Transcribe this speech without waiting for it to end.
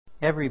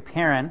Every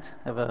parent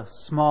of a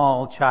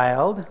small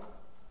child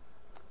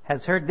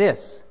has heard this.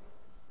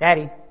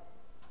 Daddy.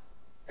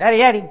 Daddy,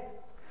 daddy.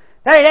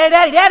 Daddy,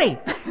 daddy, daddy, daddy.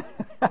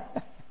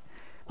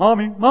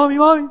 Mommy, mommy,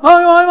 mommy,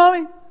 mommy, mommy,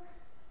 mommy.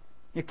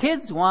 Your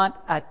kids want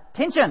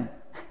attention.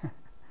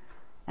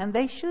 And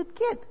they should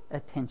get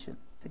attention.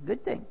 It's a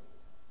good thing.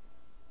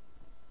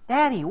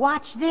 Daddy,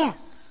 watch this.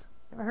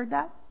 Ever heard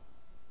that?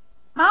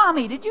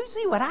 Mommy, did you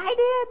see what I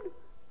did?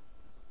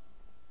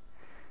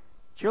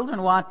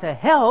 Children want to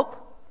help,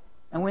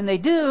 and when they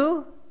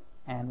do,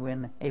 and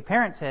when a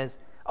parent says,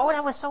 "Oh,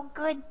 that was so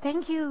good,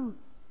 thank you,"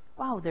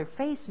 wow, their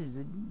faces,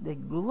 they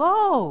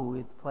glow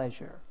with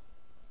pleasure.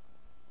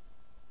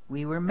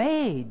 We were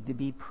made to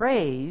be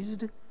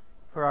praised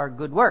for our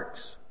good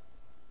works,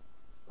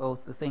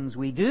 both the things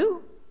we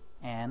do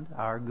and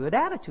our good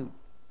attitude,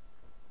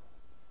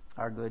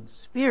 our good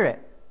spirit.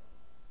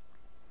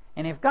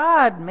 And if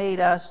God made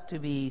us to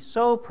be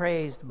so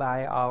praised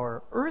by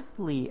our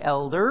earthly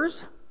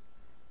elders,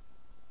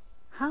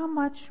 how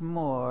much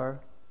more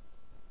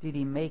did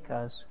He make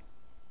us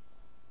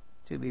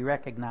to be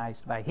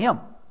recognized by Him?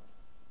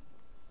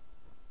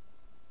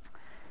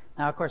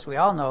 Now, of course, we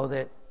all know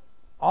that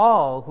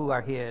all who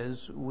are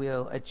His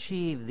will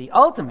achieve the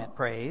ultimate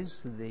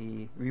praise,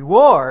 the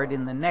reward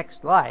in the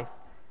next life.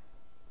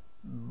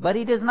 But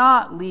He does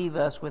not leave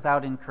us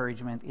without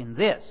encouragement in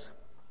this.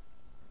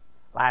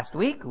 Last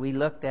week, we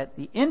looked at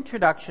the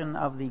introduction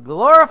of the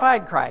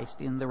glorified Christ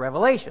in the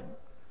Revelation,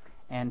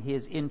 and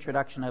His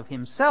introduction of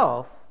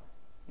Himself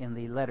in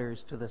the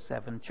letters to the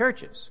 7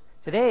 churches.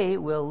 Today,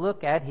 we'll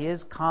look at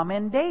His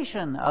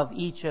commendation of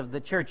each of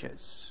the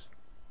churches,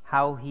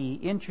 how He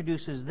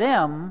introduces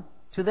them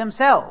to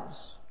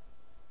themselves,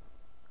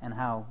 and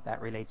how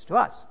that relates to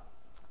us.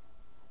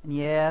 And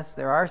yes,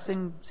 there are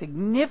some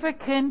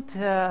significant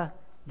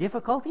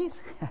difficulties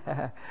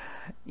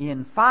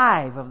in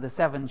 5 of the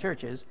 7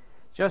 churches,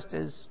 just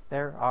as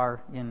there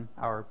are in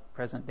our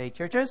present-day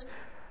churches.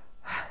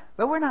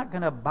 But we're not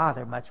going to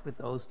bother much with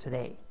those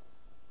today.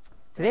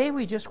 Today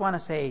we just want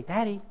to say,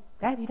 Daddy,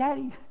 Daddy,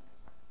 Daddy,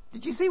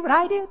 did you see what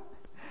I did?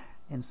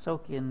 And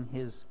soak in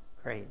His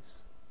praise.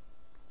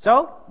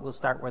 So, we'll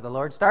start where the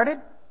Lord started,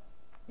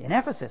 in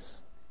Ephesus.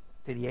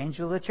 To the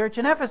angel of the church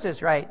in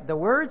Ephesus write, "The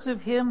words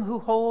of Him who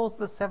holds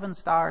the 7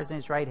 stars in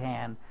His right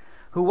hand,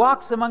 who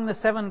walks among the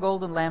 7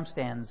 golden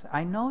lampstands.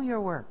 I know your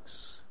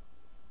works,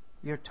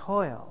 your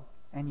toil,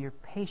 and your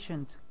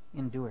patient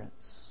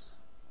endurance."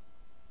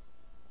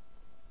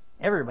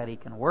 Everybody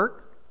can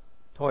work,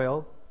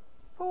 toil,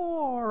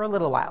 for a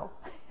little while.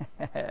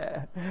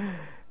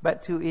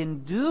 But to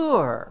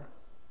endure,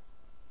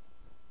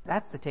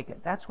 that's the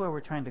ticket. That's where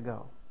we're trying to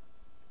go.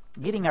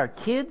 Getting our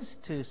kids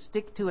to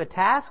stick to a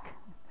task,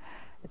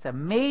 it's a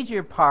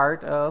major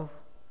part of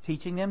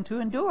teaching them to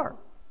endure,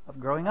 of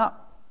growing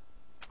up.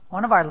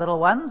 One of our little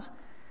ones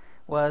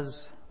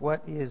was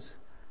what is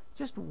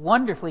just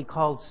wonderfully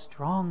called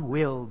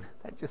strong-willed.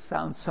 That just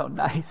sounds so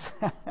nice.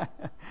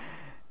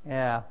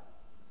 Yeah.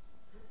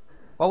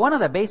 Well, one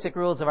of the basic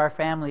rules of our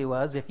family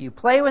was if you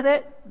play with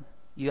it,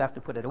 you have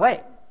to put it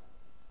away.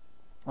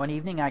 One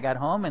evening I got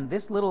home and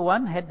this little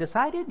one had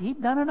decided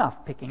he'd done enough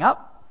picking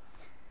up.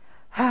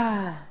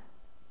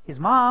 His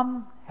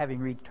mom, having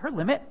reached her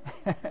limit,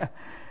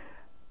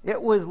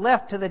 it was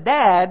left to the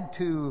dad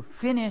to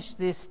finish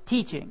this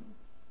teaching.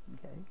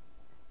 Okay.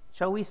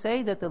 Shall we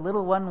say that the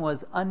little one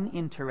was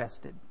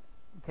uninterested?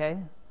 Okay.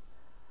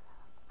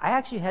 I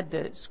actually had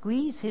to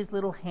squeeze his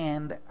little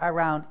hand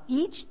around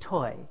each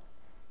toy,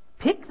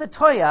 pick the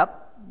toy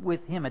up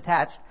with him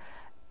attached,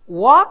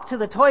 walk to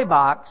the toy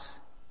box,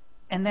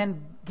 and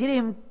then get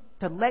him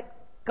to let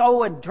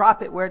go and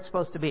drop it where it's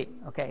supposed to be.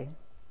 Okay.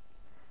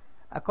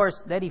 Of course,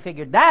 then he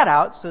figured that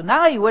out, so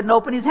now he wouldn't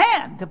open his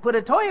hand to put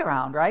a toy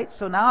around, right?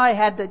 So now I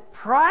had to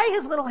pry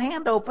his little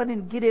hand open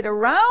and get it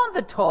around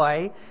the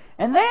toy,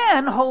 and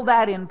then hold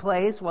that in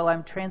place while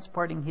I'm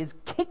transporting his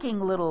kicking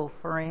little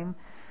frame,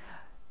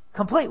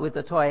 complete with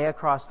the toy,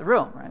 across the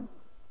room, right?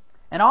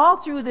 And all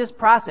through this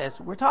process,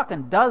 we're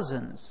talking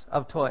dozens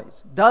of toys.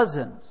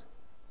 Dozens.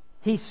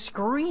 He's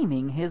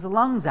screaming his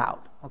lungs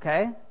out,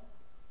 okay?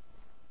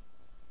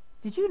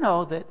 Did you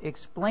know that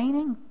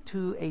explaining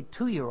to a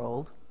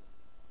 2-year-old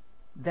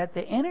that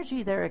the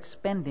energy they're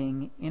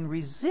expending in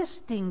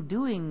resisting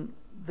doing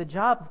the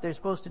job that they're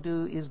supposed to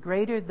do is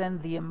greater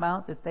than the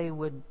amount that they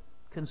would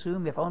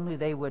consume if only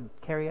they would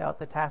carry out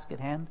the task at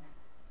hand?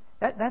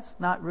 That's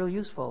not real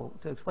useful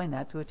to explain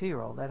that to a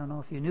 2-year-old. I don't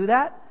know if you knew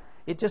that.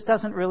 It just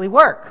doesn't really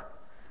work.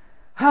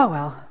 Oh,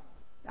 well,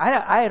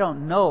 I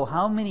don't know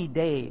how many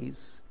days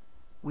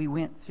we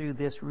went through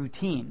this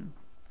routine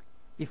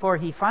before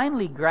he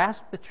finally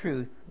grasped the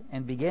truth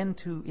and began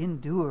to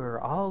endure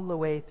all the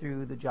way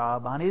through the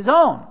job on his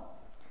own.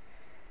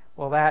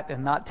 Well, that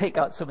and not take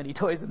out so many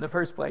toys in the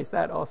first place,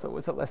 that also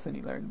was a lesson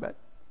he learned. But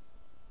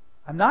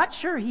I'm not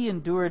sure he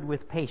endured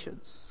with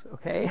patience,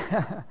 okay?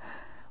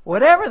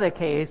 Whatever the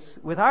case,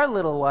 with our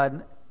little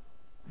one,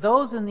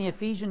 those in the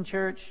Ephesian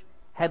church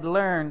had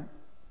learned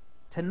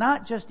to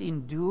not just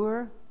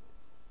endure,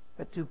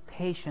 but to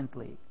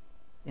patiently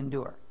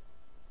endure.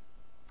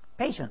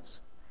 Patience.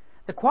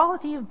 The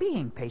quality of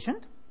being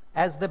patient,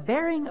 as the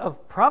bearing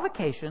of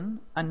provocation,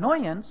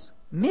 annoyance,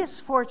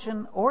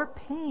 misfortune, or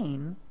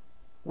pain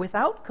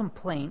without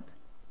complaint,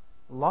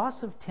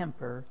 loss of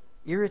temper,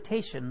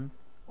 irritation,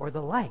 or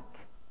the like.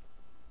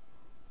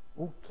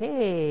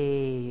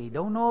 Okay,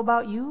 don't know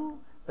about you,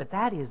 but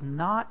that is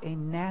not a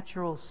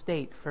natural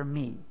state for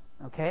me,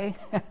 okay?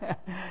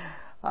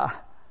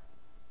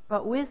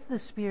 But with the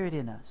Spirit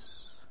in us,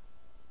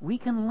 we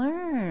can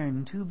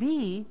learn to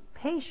be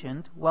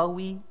patient while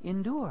we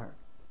endure.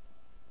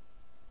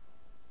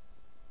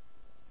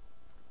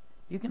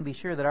 You can be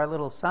sure that our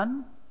little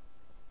son,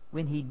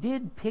 when he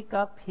did pick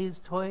up his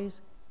toys,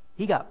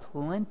 he got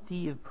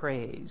plenty of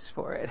praise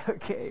for it.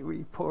 Okay,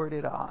 we poured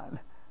it on.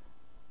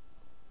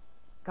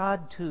 God,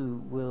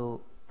 too,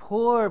 will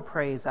pour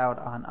praise out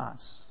on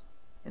us.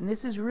 And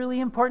this is really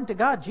important to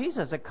God.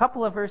 Jesus, a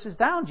couple of verses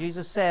down,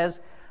 Jesus says,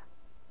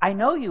 I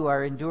know you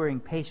are enduring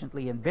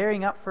patiently and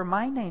bearing up for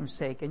my name's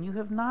sake, and you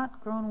have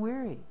not grown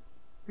weary.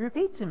 He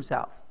repeats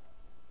himself.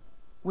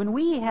 When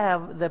we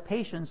have the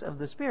patience of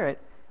the Spirit,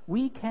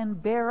 we can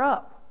bear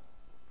up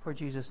for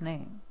Jesus'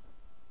 name.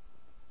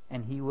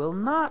 And He will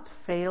not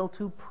fail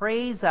to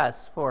praise us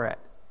for it.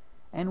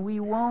 And we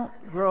won't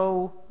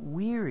grow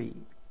weary.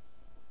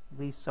 At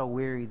least so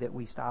weary that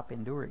we stop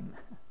enduring.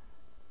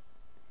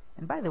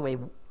 And by the way,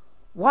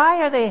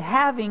 why are they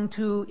having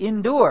to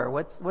endure?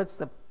 What's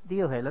the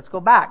deal here? Let's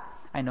go back.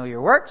 I know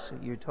your works,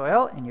 your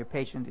toil, and your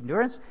patient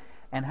endurance,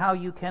 and how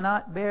you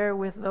cannot bear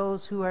with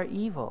those who are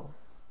evil,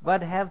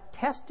 but have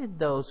tested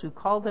those who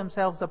call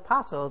themselves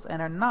apostles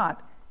and are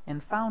not,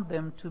 and found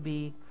them to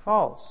be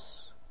false.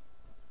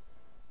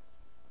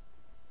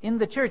 In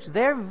the church,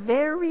 their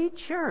very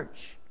church,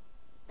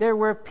 there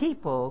were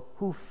people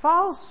who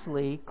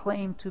falsely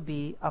claimed to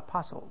be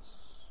apostles.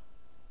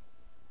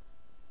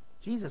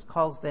 Jesus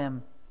calls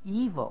them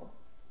evil.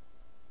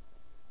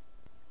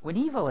 When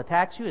evil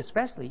attacks you,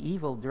 especially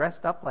evil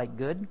dressed up like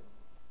good,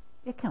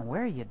 it can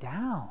wear you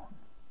down.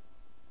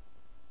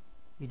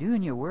 You're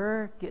doing your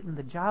work, getting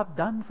the job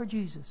done for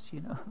Jesus,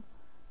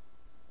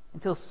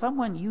 until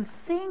someone you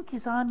think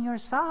is on your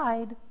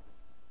side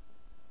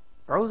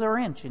throws a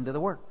wrench into the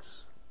works.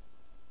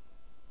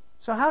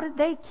 So how did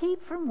they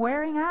keep from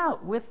wearing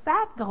out with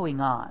that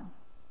going on?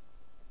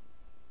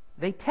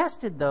 They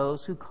tested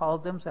those who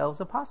called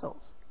themselves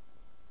apostles.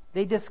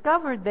 They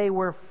discovered they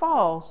were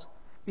false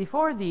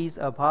before these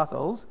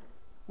apostles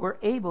were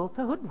able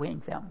to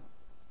hoodwink them.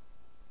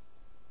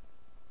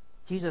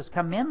 Jesus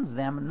commends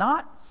them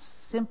not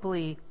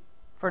simply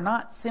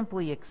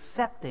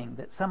accepting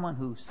that someone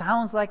who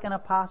sounds like an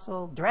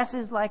apostle,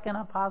 dresses like an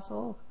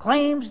apostle,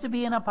 claims to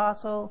be an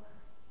apostle,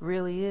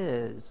 really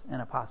is an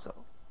apostle.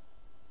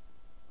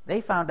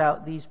 They found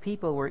out these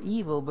people were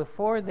evil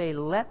before they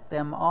let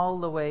them all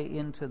the way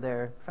into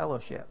their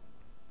fellowship.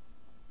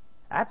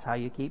 That's how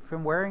you keep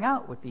from wearing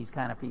out with these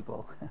kind of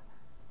people,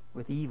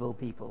 with evil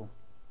people.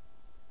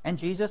 And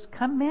Jesus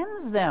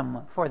commends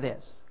them for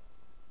this.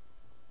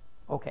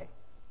 Okay,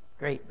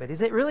 great. But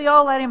is it really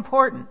all that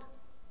important?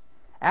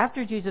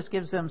 After Jesus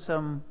gives them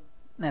some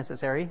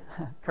necessary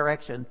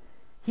correction,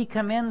 He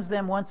commends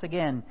them once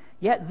again.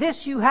 Yet this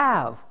you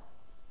have.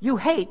 You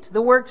hate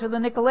the works of the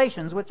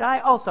Nicolaitans, which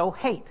I also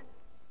hate.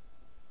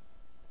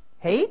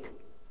 Hate?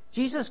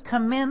 Jesus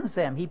commends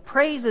them. He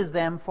praises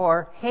them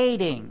for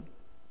hating.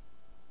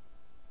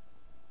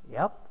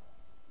 Yep,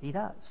 He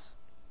does.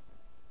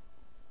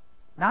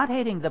 Not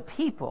hating the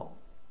people,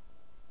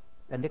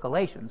 the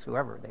Nicolaitans,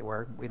 whoever they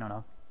were, we don't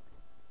know,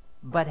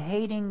 but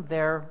hating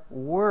their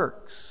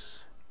works.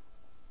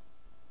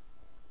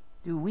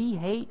 Do we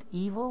hate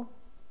evil?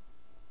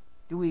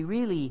 Do we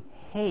really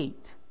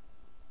hate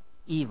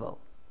evil?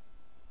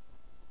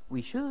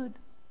 We should.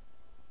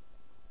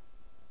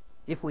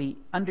 If we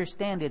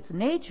understand its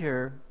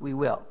nature, we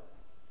will.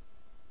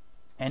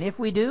 And if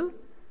we do,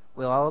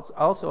 we'll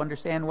also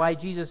understand why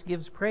Jesus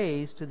gives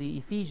praise to the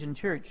Ephesian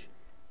church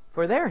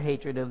for their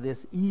hatred of this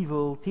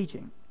evil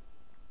teaching.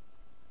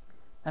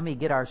 Let me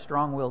get our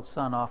strong-willed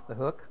son off the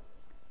hook.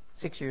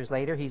 6 years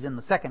later, he's in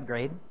the 2nd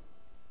grade.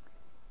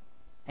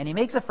 And he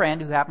makes a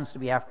friend who happens to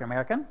be African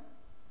American.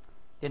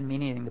 Didn't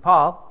mean anything to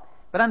Paul.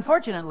 But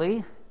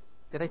unfortunately,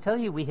 did I tell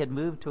you we had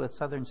moved to a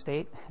southern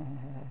state?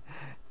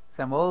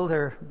 Some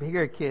older,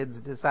 bigger kids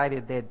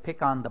decided they'd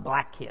pick on the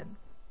black kid.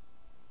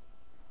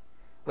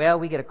 Well,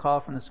 we get a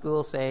call from the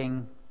school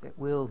saying that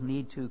we'll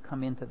need to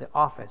come into the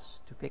office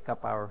to pick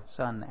up our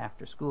son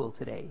after school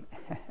today.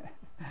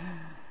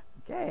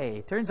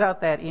 Okay, turns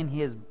out that in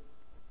his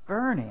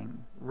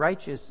burning,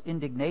 righteous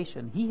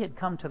indignation, he had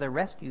come to the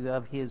rescue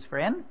of his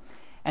friend,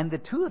 and the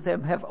two of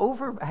them had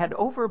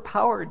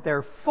overpowered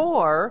their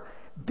 4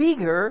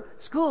 bigger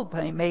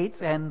schoolmates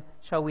and,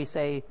 shall we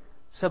say,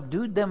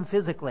 subdued them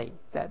physically.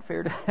 Is that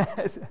fair to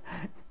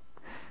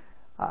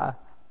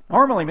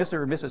Normally,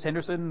 Mr. and Mrs.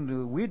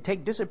 Henderson, we'd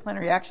take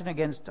disciplinary action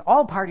against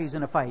all parties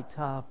in a fight.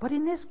 But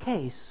in this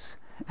case,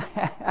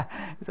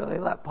 so they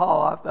let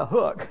Paul off the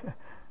hook.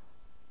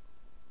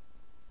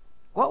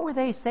 What were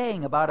they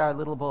saying about our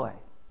little boy?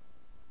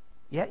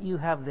 Yet you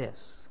have this.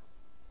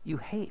 You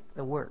hate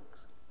the works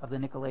of the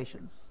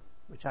Nicolaitans,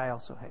 which I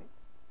also hate.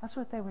 That's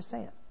what they were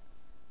saying.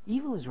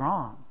 Evil is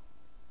wrong.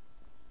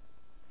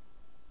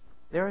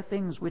 There are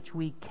things which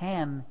we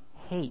can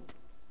hate,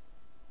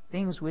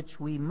 things which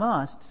we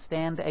must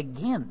stand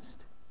against.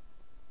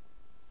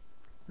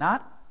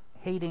 Not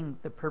hating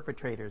the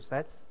perpetrators,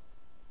 that's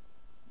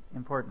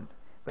important,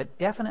 but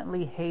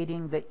definitely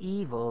hating the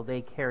evil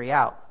they carry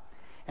out.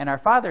 And our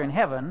Father in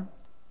heaven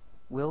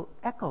will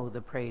echo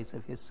the praise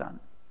of His Son.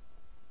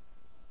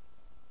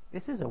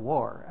 This is a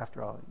war,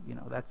 after all.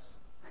 That's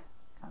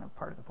kind of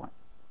part of the point.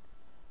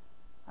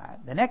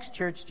 The next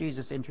church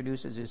Jesus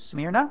introduces is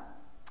Smyrna.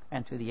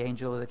 And to the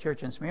angel of the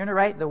church in Smyrna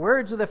write, the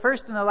words of the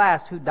first and the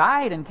last who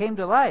died and came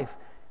to life.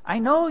 I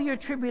know your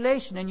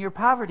tribulation and your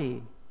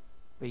poverty,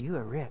 but you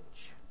are rich.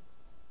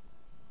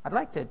 I'd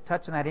like to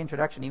touch on that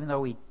introduction, even though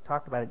we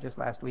talked about it just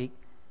last week.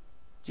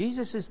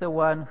 Jesus is the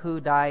one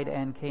who died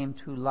and came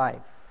to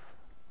life.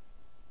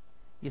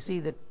 You see,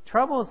 the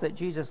troubles that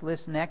Jesus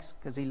lists next,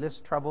 because He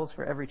lists troubles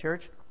for every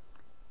church,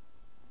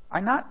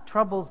 are not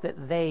troubles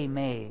that they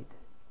made.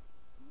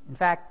 In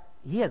fact,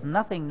 He has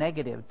nothing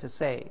negative to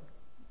say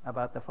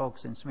about the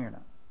folks in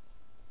Smyrna.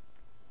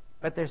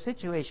 But their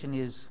situation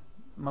is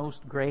most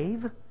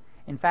grave.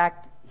 In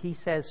fact, He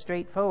says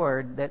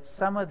straightforward that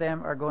some of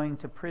them are going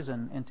to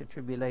prison and to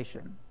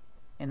tribulation.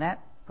 In that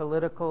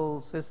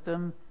political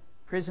system,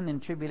 prison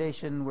and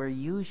tribulation were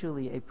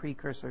usually a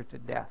precursor to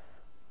death.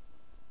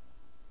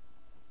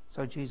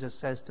 So Jesus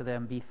says to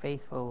them, be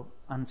faithful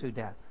unto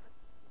death,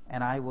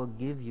 and I will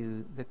give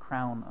you the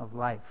crown of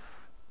life.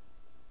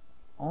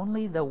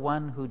 Only the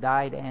one who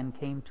died and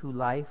came to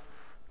life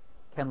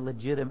can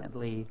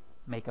legitimately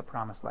make a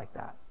promise like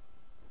that.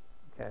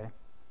 Okay?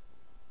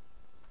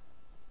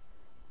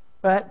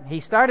 But He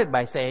started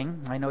by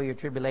saying, I know your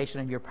tribulation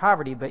and your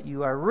poverty, but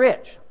you are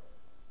rich.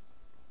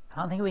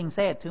 I don't think we can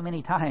say it too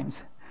many times.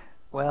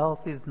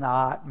 Wealth is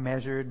not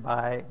measured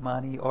by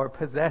money or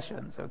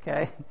possessions,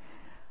 okay?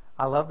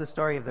 I love the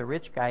story of the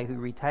rich guy who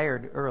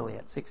retired early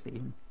at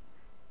 60.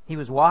 He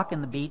was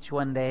walking the beach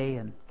one day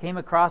and came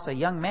across a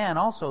young man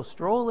also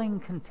strolling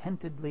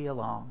contentedly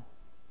along.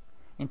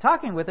 In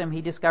talking with him,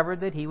 he discovered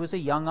that he was a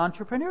young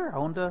entrepreneur,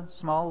 owned a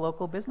small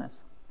local business.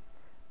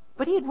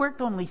 But he had worked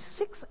only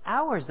 6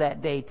 hours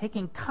that day,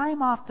 taking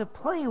time off to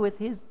play with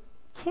his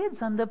kids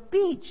on the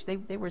beach.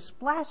 They were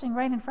splashing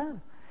right in front of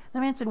him. The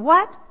man said,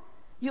 what?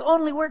 You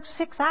only work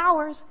 6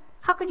 hours?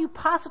 How can you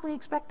possibly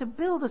expect to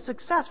build a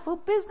successful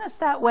business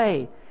that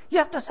way? You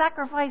have to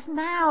sacrifice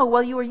now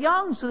while you are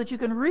young so that you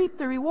can reap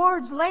the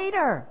rewards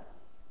later.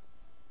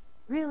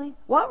 Really?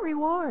 What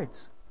rewards?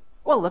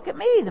 Well, look at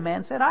me, the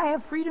man said. I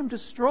have freedom to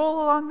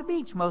stroll along the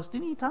beach most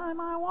any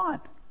time I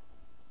want.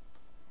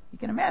 You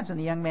can imagine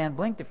the young man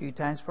blinked a few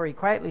times before he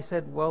quietly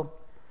said, well,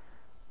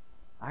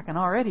 I can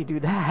already do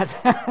that.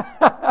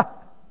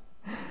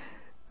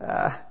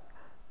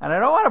 And I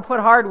don't want to put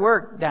hard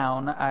work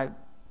down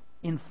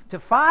to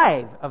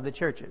 5 of the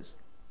churches.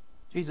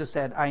 Jesus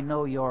said, I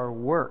know your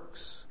works,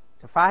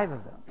 to 5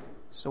 of them.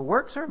 So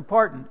works are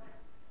important,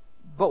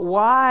 but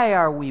why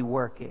are we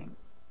working?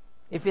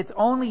 If it's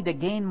only to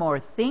gain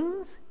more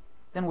things,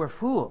 then we're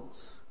fools.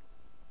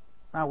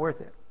 It's not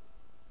worth it.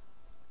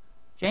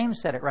 James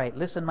said it right.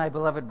 Listen, my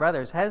beloved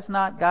brothers, has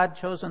not God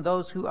chosen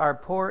those who are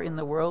poor in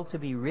the world to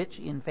be rich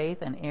in faith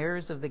and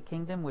heirs of the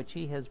kingdom which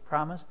He has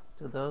promised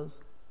to those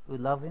who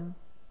love Him?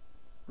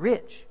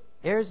 Rich.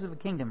 Heirs of the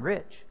kingdom.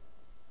 Rich.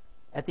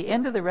 At the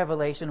end of the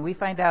Revelation, we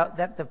find out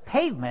that the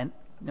pavement,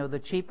 the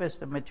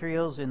cheapest of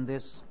materials in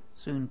this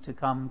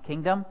soon-to-come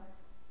kingdom,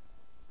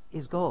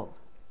 is gold.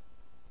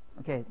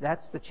 Okay,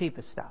 that's the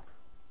cheapest stuff.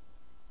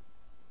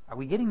 Are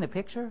we getting the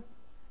picture?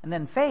 And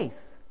then faith.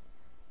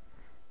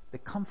 The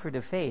comfort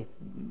of faith.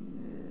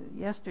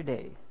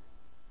 Yesterday,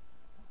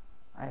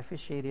 I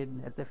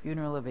officiated at the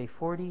funeral of a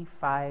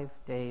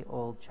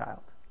 45-day-old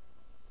child.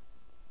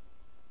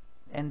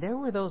 And there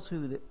were those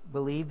who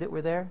believed that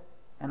were there,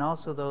 and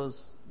also those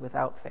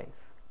without faith.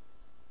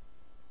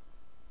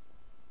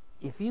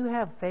 If you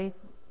have faith,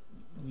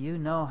 you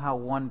know how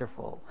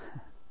wonderful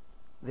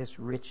this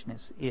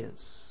richness is,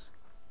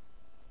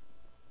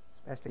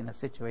 especially in a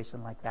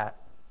situation like that.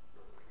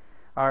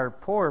 Our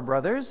poor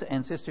brothers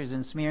and sisters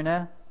in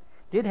Smyrna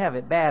did have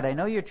it bad. I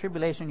know your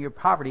tribulation, your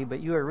poverty,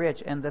 but you are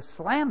rich, and the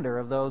slander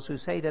of those who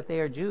say that they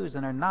are Jews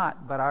and are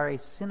not, but are a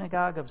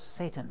synagogue of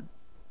Satan.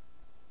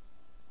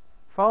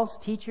 False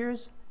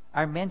teachers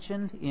are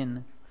mentioned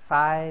in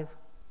 5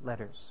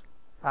 letters.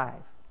 5.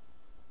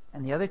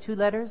 And the other 2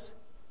 letters,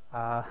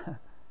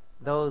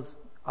 those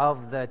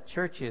of the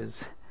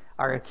churches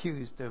are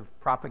accused of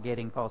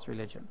propagating false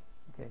religion.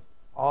 Okay,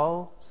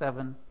 all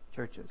 7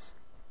 churches.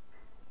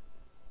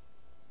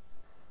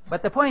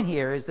 But the point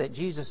here is that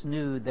Jesus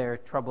knew their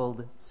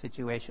troubled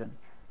situation.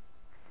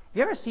 Have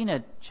you ever seen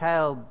a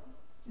child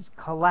just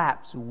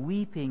collapse,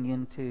 weeping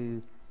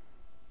into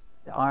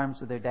the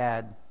arms of their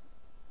dad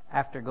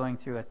after going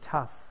through a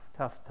tough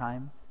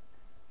time?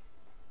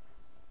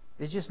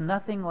 There's just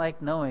nothing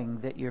like knowing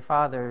that your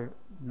Father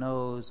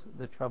knows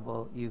the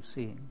trouble you've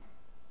seen.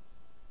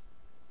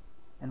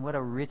 And what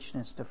a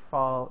richness to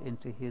fall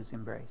into His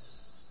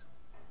embrace.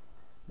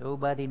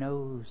 Nobody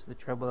knows the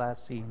trouble I've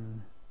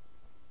seen.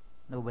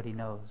 Nobody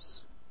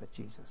knows but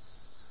Jesus.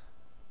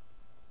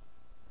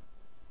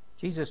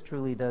 Jesus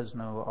truly does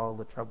know all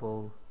the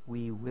trouble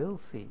we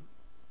will see,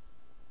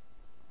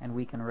 and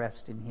we can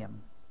rest in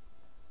Him.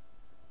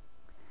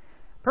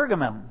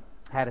 Pergamum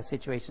had a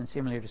situation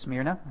similar to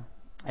Smyrna.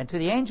 And to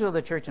the angel of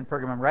the church in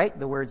Pergamum write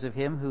the words of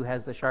Him who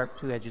has the sharp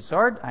two-edged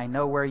sword. I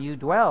know where you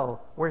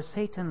dwell, where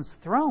Satan's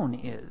throne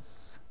is.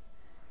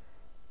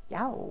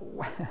 Yow!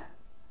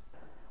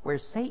 Where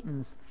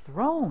Satan's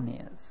throne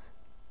is.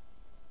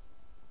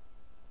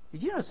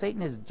 Did you know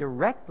Satan is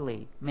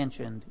directly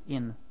mentioned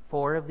in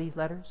 4 of these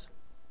letters?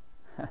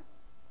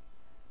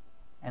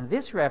 And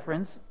this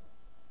reference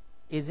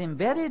is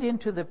embedded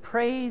into the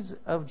praise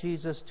of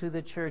Jesus to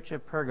the church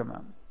of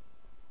Pergamum.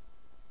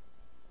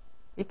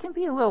 It can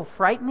be a little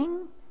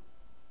frightening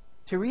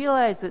to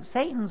realize that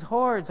Satan's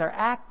hordes are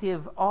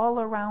active all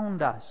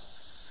around us.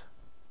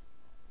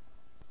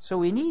 So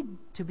we need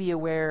to be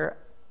aware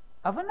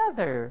of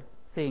another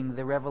thing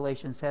the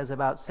Revelation says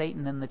about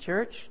Satan and the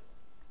church.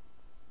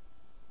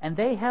 And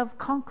they have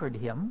conquered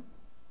him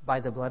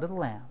by the blood of the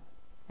Lamb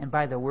and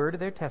by the word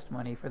of their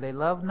testimony, for they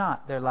love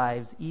not their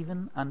lives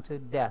even unto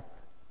death.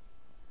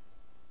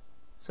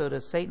 So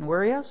does Satan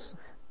worry us?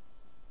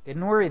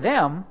 Didn't worry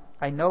them.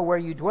 I know where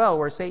you dwell,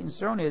 where Satan's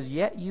throne is,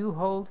 yet you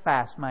hold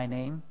fast my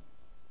name.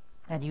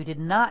 And you did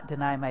not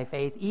deny my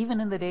faith, even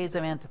in the days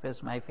of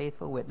Antipas, my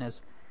faithful witness,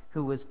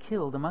 who was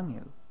killed among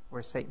you,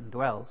 where Satan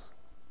dwells.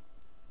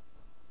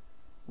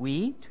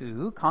 We,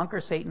 too, conquer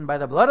Satan by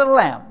the blood of the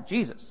Lamb,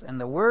 Jesus, and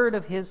the word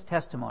of His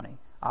testimony,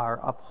 our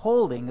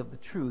upholding of the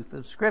truth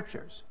of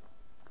Scriptures.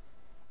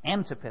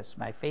 Antipas,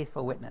 my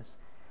faithful witness.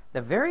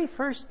 The very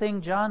first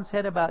thing John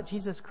said about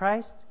Jesus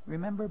Christ,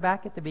 remember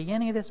back at the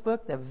beginning of this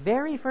book, the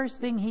very first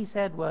thing he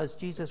said was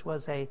Jesus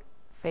was a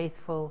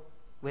faithful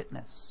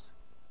witness.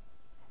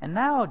 And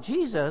now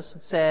Jesus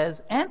says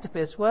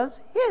Antipas was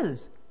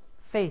His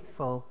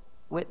faithful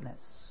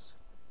witness.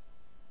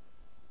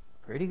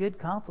 Pretty good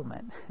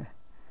compliment.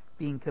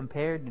 Being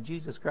compared to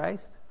Jesus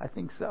Christ? I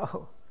think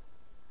so.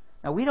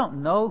 Now, we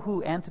don't know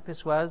who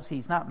Antipas was.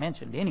 He's not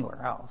mentioned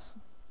anywhere else.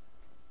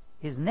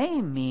 His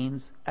name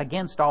means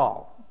against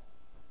all.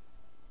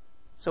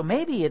 So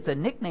maybe it's a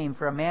nickname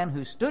for a man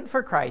who stood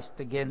for Christ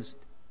against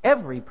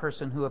every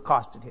person who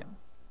accosted him,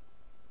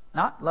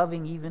 not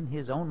loving even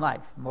his own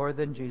life more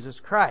than Jesus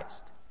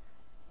Christ.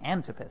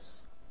 Antipas.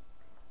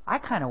 I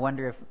kind of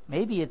wonder if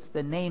maybe it's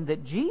the name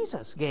that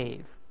Jesus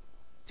gave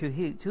to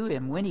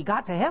him when He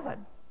got to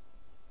heaven.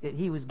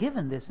 He was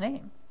given this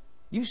name.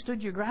 You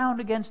stood your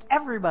ground against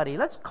everybody.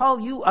 Let's call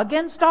you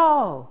against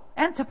all.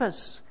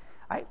 Antipas.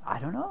 I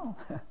don't know.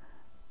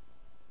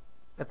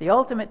 But the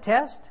ultimate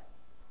test,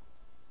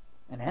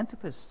 and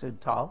Antipas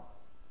stood tall.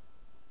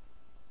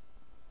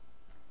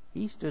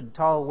 He stood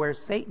tall where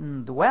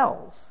Satan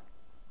dwells.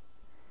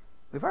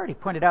 We've already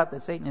pointed out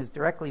that Satan is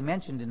directly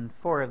mentioned in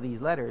 4 of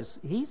these letters.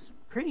 He's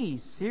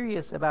pretty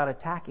serious about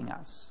attacking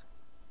us.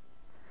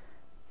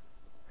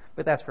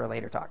 But that's for a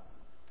later talk.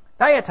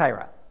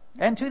 Thyatira.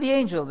 And to the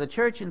angel of the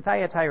church in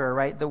Thyatira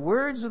write, the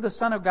words of the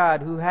Son of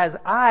God, who has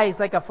eyes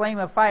like a flame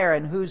of fire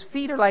and whose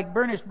feet are like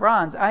burnished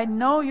bronze. I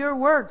know your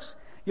works,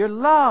 your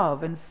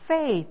love and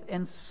faith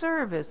and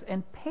service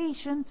and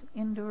patient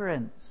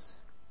endurance.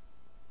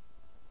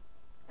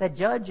 The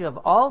judge of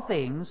all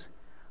things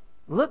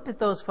looked at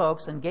those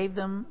folks and gave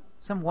them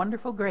some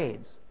wonderful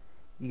grades.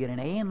 You get an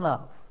A in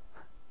love,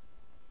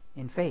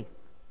 in faith,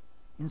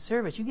 in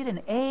service. You get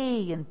an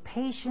A in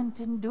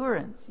patient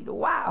endurance. You go,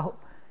 wow,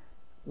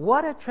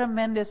 what a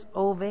tremendous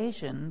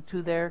ovation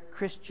to their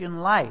Christian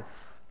life.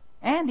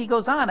 And he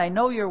goes on, I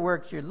know your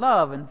works, your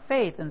love and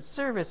faith and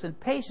service and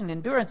patient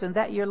endurance, and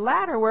that your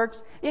latter works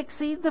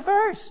exceed the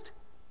first.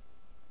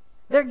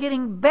 They're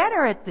getting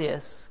better at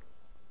this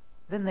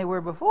than they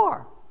were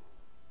before.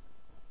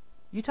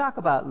 You talk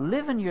about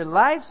living your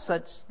life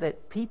such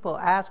that people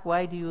ask,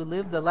 why do you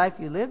live the life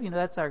you live? You know,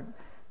 that's our...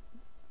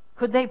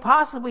 Could they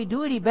possibly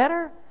do any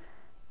better?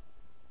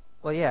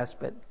 Well, yes,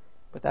 but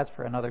that's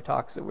for another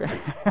talk, so we're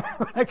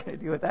not going to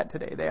deal with that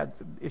today. They had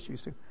some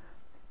issues too.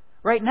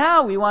 Right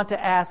now, we want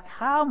to ask,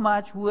 how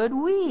much would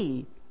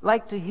we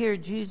like to hear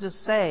Jesus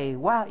say,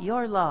 wow,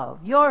 your love,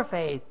 your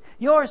faith,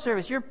 your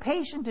service, your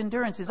patient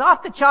endurance is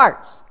off the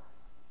charts.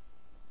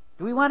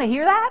 Do we want to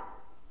hear that?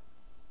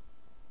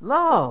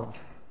 Love.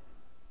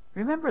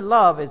 Remember,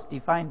 love, as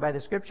defined by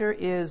the Scripture,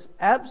 is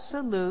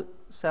absolute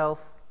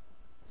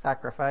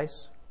self-sacrifice,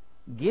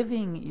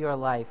 giving your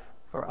life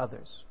for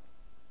others.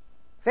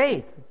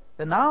 Faith,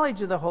 the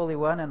knowledge of the Holy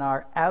One, and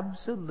our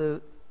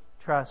absolute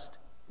trust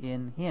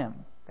in Him.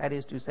 That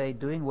is to say,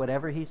 doing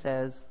whatever He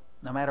says,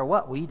 no matter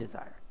what we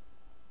desire.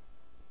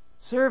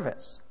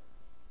 Service.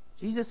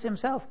 Jesus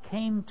Himself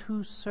came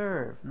to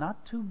serve,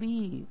 not to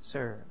be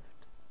served.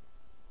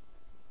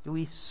 Do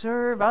we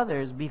serve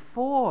others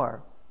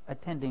before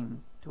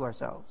attending to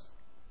ourselves?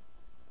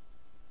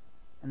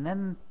 And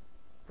then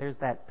there's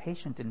that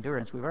patient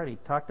endurance. We've already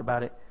talked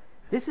about it.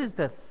 This is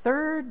the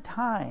 3rd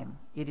time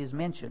it is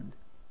mentioned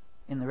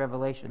in the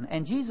Revelation.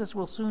 And Jesus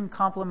will soon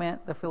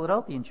compliment the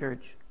Philadelphian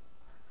church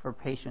for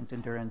patient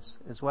endurance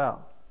as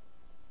well.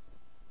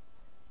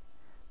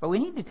 But we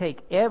need to take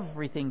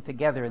everything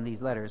together in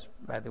these letters,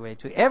 by the way.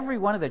 To every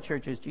one of the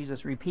churches,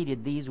 Jesus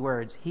repeated these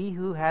words: "He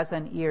who has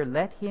an ear,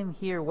 let him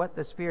hear what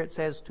the Spirit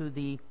says to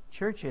the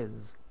churches,"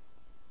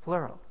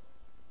 plural.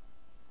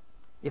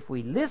 If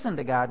we listen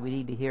to God, we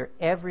need to hear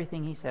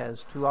everything He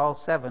says to all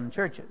 7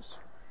 churches.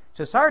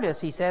 To Sardis,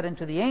 He said, "And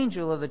to the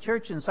angel of the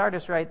church in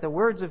Sardis write the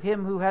words of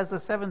Him who has the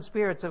 7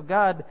 spirits of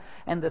God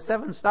and the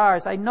 7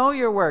 stars. I know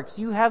your works.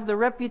 You have the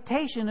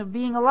reputation of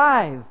being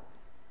alive."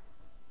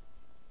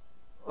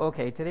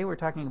 Okay, today we're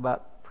talking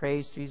about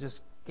praise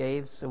Jesus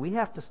gave, so we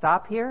have to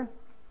stop here.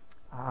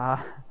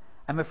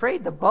 I'm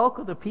afraid the bulk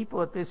of the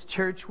people at this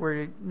church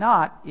were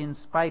not, in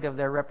spite of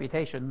their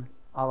reputation,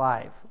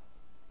 alive.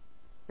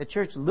 The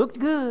church looked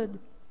good,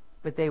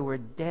 but they were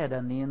dead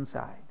on the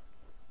inside.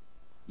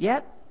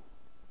 Yet,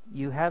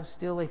 you have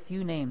still a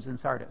few names in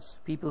Sardis,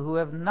 people who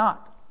have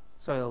not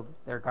soiled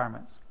their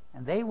garments,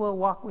 and they will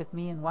walk with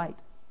me in white,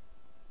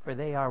 for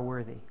they are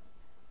worthy.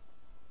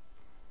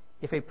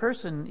 If a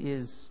person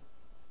is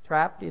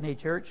trapped in a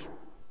church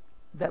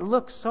that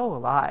looks so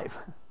alive,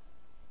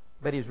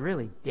 but is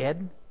really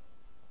dead,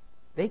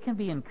 they can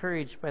be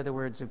encouraged by the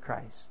words of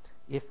Christ.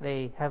 If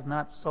they have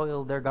not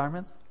soiled their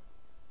garments,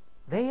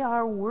 they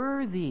are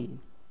worthy,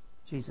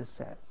 Jesus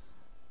says.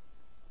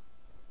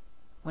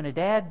 When a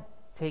dad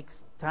takes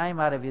time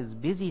out of his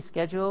busy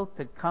schedule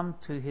to come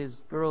to his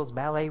girl's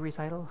ballet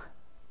recital,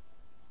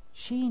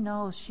 she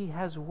knows she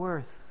has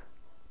worth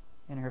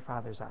in her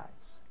father's eyes.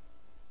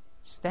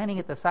 Standing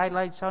at the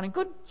sidelines shouting,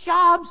 "Good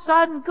job,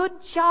 son, good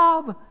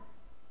job!"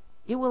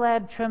 It will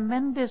add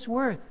tremendous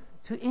worth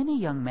to any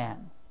young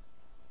man,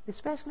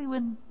 especially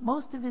when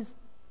most of his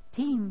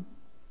team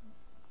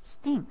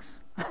stinks.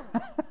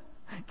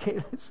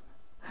 Okay,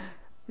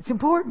 it's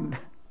important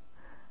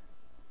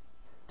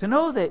to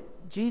know that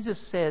Jesus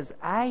says,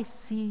 "I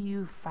see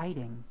you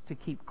fighting to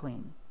keep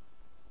clean.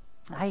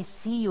 I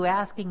see you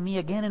asking me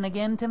again and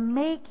again to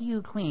make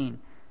you clean.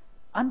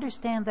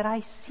 Understand that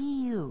I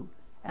see you,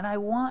 and I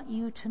want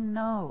you to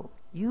know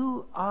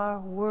you are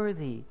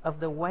worthy of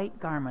the white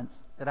garments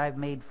that I've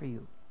made for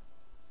you.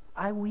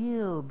 I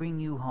will bring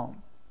you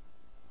home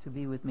to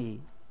be with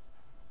me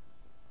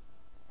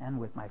and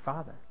with my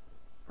Father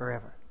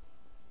forever."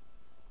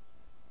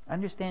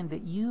 Understand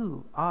that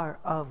you are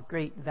of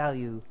great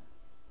value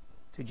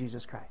to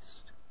Jesus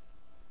Christ.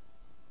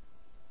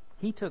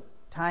 He took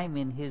time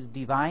in His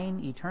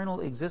divine,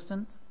 eternal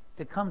existence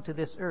to come to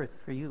this earth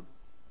for you.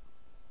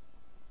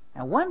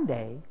 And one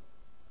day,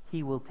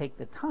 He will take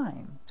the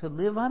time to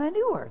live on a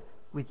new earth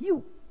with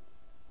you.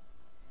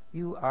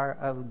 You are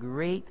of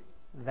great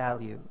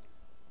value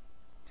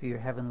to your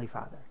Heavenly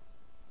Father.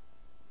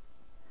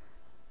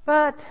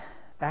 But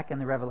back in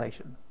the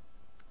Revelation,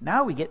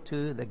 now we get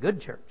to the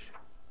good church.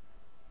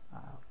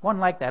 One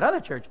like that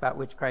other church about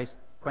which Christ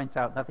points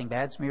out nothing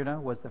bad,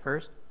 Smyrna was the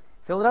first.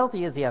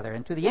 Philadelphia is the other.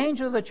 "And to the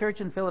angel of the church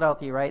in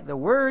Philadelphia write the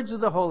words of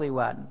the Holy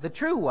One, the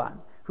true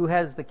One, who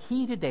has the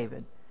key to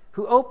David,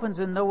 who opens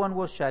and no one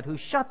will shut, who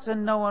shuts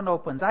and no one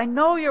opens. I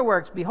know your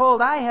works.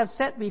 Behold, I have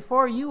set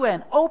before you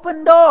an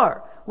open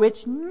door,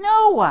 which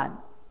no one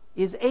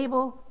is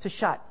able to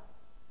shut."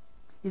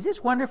 Is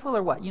this wonderful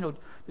or what?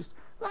 Just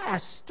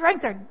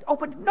strength there,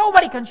 open.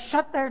 Nobody can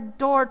shut their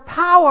door.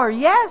 Power,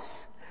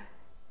 yes?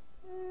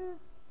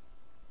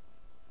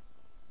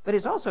 But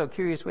it's also a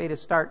curious way to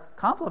start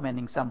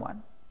complimenting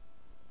someone.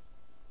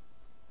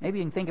 Maybe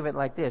you can think of it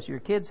like this. Your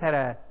kids had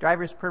a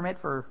driver's permit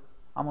for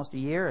almost a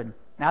year, and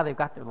now they've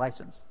got their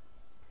license.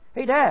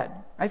 "Hey,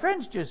 Dad, my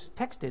friends just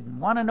texted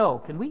and want to know,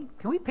 can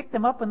we pick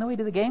them up on the way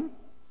to the game?"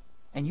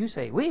 And you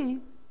say,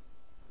 "We,"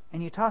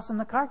 and you toss them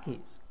the car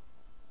keys.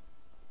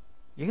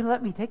 "You're going to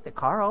let me take the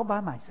car all by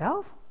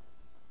myself?"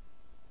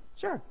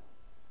 "Sure.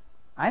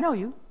 I know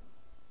you.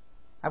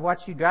 I've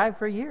watched you drive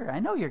for a year. I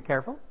know you're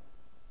careful.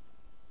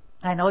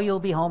 I know you'll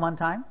be home on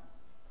time,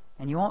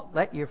 and you won't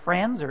let your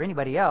friends or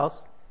anybody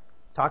else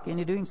talk you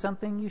into doing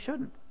something you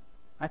shouldn't.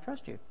 I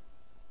trust you.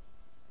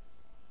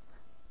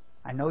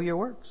 I know your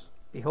works.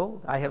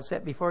 Behold, I have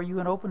set before you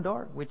an open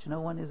door, which no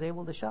one is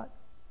able to shut."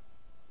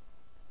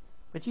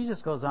 But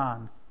Jesus goes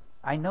on,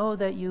 "I know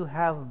that you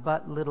have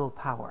but little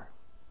power,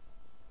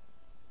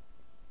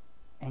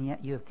 and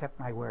yet you have kept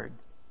my word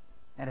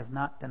and have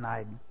not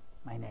denied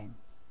my name."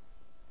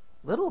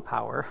 Little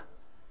power?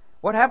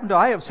 What happened to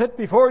 "I have set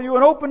before you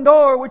an open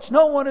door which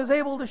no one is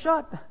able to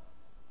shut"?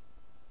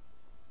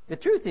 The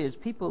truth is,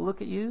 people look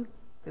at you,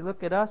 they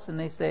look at us, and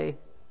they say,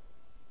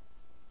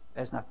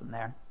 "There's nothing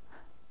there."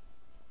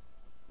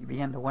 You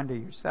begin to wonder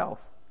yourself,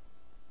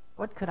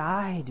 what could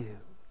I do?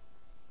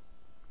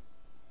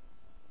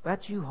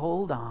 But you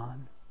hold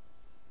on,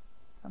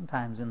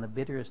 sometimes in the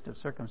bitterest of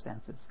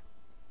circumstances.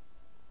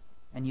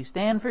 And you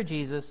stand for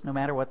Jesus no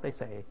matter what they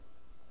say.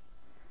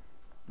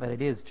 But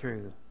it is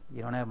true,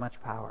 you don't have much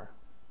power.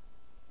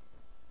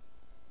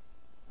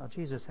 Well,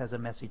 Jesus has a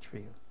message for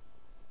you.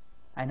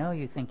 I know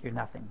you think you're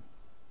nothing,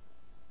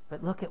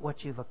 but look at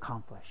what you've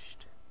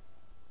accomplished.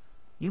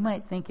 You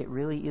might think it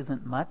really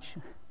isn't much,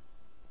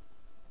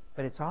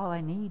 but it's all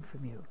I need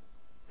from you.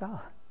 It's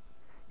all.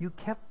 You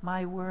kept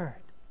my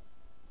word.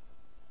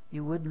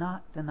 You would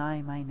not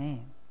deny my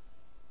name.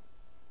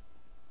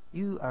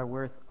 You are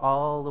worth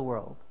all the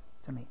world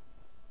to me.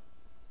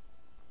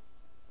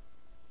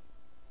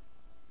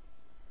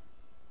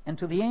 And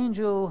to the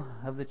angel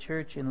of the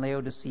church in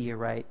Laodicea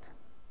write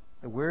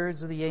the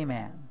words of the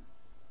Amen,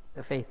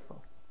 the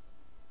faithful,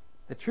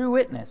 the true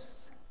witness,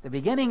 the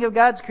beginning of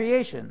God's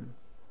creation.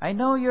 I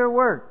know your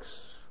works.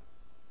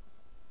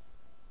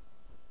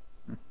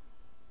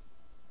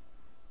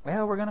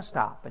 Well, we're going to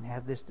stop and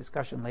have this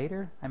discussion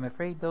later. I'm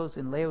afraid those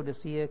in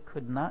Laodicea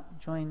could not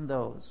join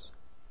those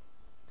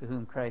to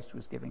whom Christ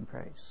was giving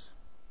praise.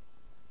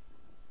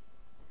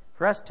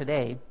 For us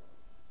today,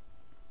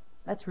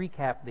 let's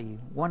recap the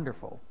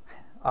wonderful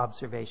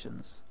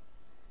observations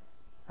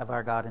of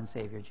our God and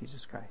Savior,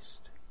 Jesus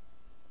Christ.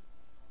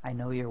 I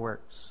know your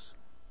works,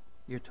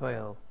 your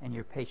toil, and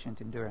your patient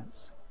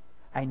endurance.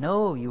 I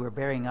know you are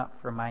bearing up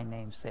for my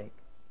name's sake.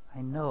 I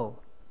know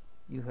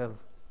you have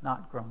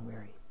not grown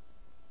weary.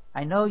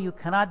 I know you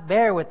cannot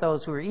bear with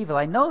those who are evil.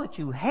 I know that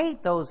you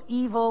hate those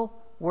evil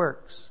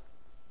works.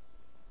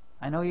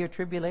 I know your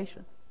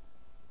tribulation.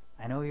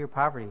 I know your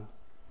poverty.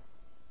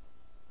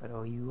 But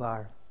oh, you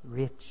are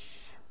rich.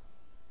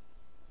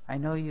 I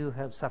know you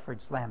have suffered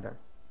slander.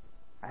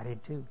 I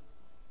did too.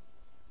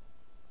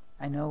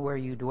 I know where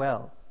you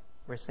dwell,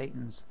 where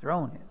Satan's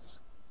throne is.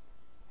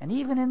 And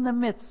even in the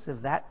midst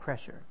of that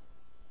pressure,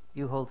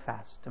 you hold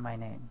fast to my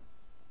name.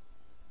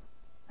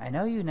 I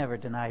know you never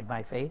denied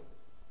my faith,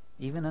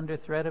 even under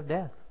threat of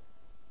death.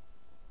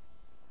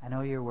 I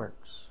know your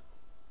works,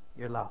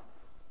 your love.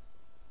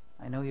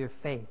 I know your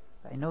faith.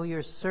 I know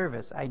your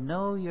service. I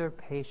know your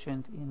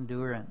patient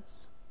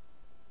endurance.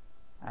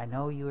 I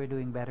know you are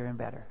doing better and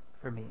better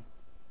for me.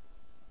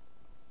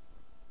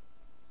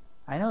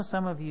 I know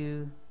some of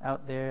you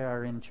out there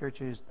are in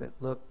churches that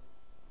look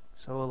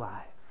so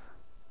alive,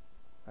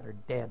 but are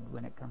dead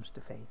when it comes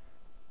to faith.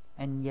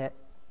 And yet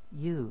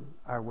you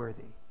are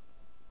worthy.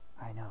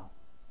 I know.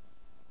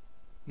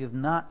 You have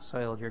not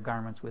soiled your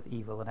garments with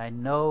evil, and I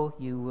know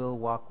you will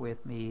walk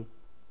with me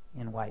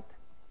in white.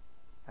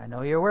 I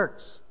know your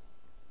works,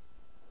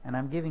 and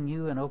I'm giving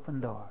you an open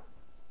door.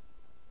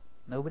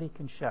 Nobody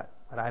can shut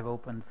what I've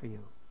opened for you.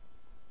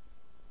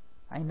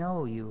 I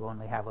know you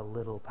only have a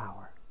little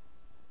power,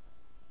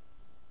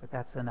 but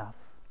that's enough,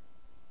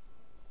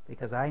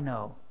 because I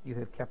know you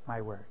have kept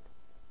my word.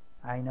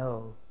 I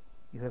know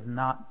you have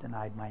not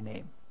denied my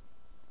name.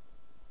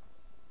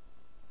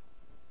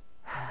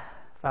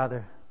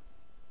 Father,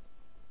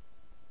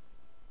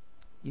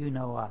 you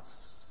know us.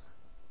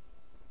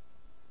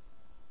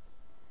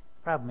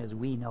 Problem is,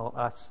 we know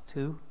us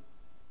too.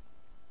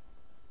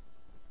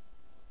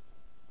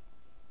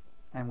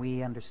 And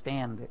we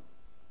understand that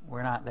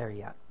we're not there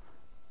yet.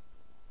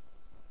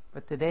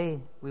 But today,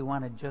 we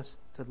wanted just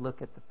to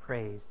look at the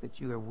praise that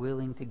you are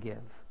willing to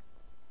give.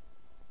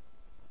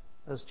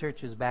 Those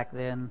churches back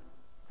then,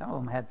 some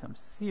of them had some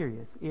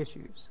serious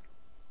issues.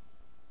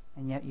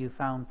 And yet you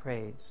found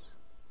praise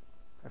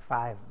for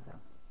 5 of them.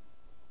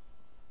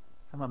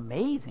 Some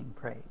amazing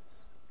praise.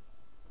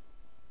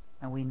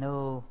 And we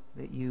know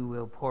that you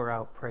will pour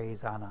out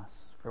praise on us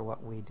for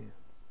what we do.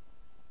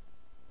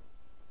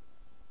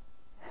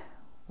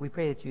 We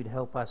pray that you'd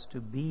help us to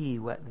be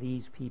what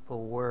these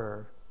people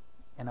were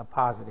in a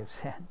positive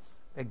sense.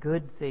 The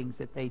good things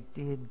that they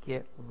did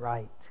get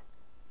right.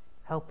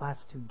 Help us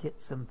to get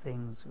some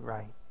things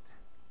right.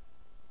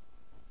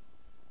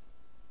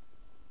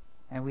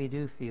 And we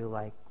do feel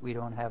like we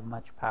don't have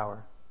much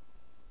power.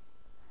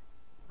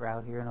 We're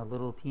out here in a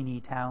little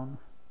teeny town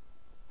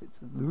that's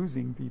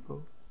losing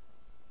people.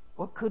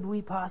 What could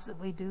we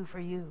possibly do for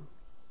you?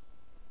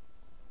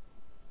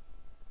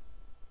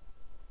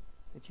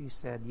 But you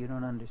said, you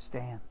don't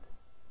understand.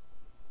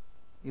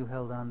 You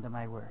held on to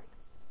my word.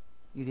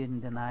 You didn't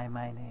deny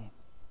my name.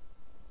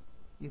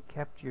 You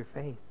kept your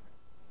faith.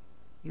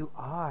 You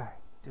are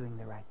doing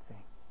the right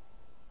thing.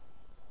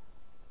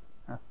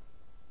 Huh.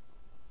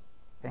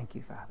 Thank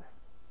you, Father.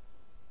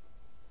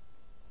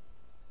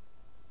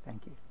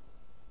 Thank you.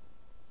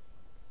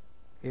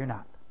 Fear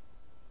not.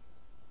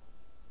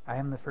 I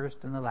am the first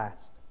and the last,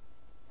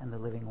 and the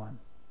living one.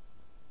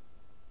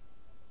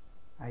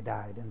 I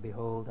died, and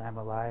behold, I am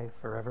alive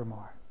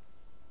forevermore.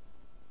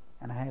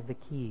 And I have the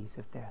keys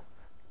of death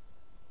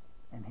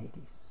and Hades.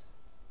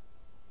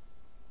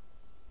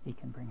 He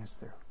can bring us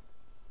through,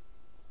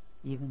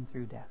 even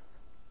through death.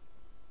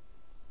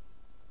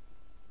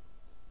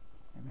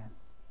 Amen.